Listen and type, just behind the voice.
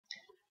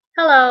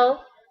Hello,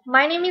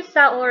 my name is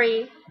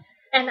Saori,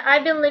 and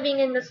I've been living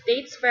in the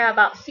States for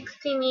about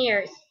 16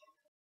 years.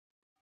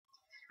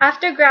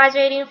 After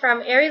graduating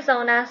from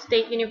Arizona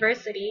State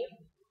University,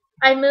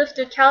 I moved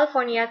to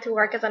California to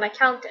work as an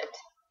accountant.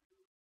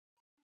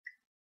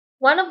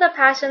 One of the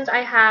passions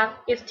I have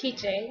is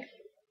teaching.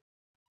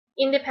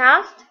 In the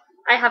past,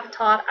 I have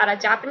taught at a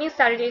Japanese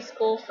Saturday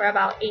school for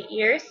about 8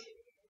 years,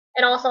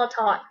 and also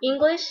taught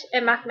English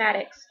and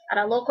mathematics at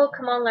a local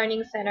common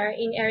learning center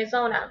in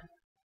Arizona.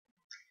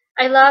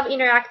 I love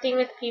interacting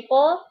with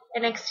people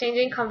and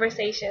exchanging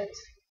conversations.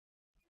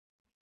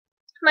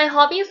 My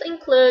hobbies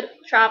include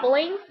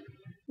traveling,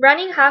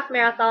 running half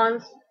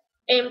marathons,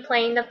 and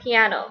playing the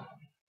piano.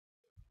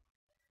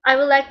 I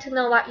would like to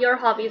know what your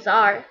hobbies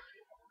are.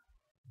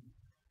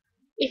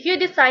 If you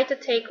decide to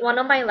take one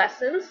of my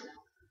lessons,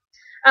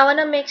 I want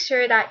to make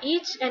sure that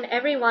each and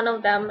every one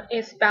of them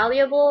is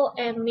valuable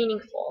and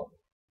meaningful.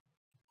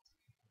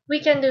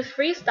 We can do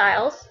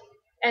freestyles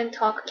and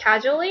talk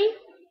casually,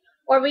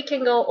 or we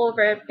can go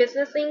over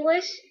business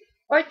English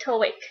or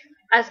TOEIC,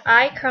 as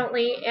I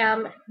currently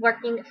am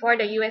working for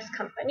the US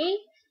company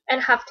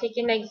and have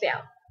taken the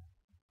exam.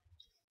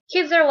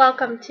 Kids are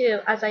welcome too,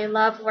 as I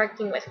love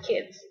working with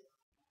kids.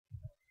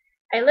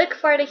 I look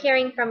forward to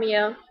hearing from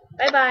you.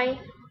 Bye bye.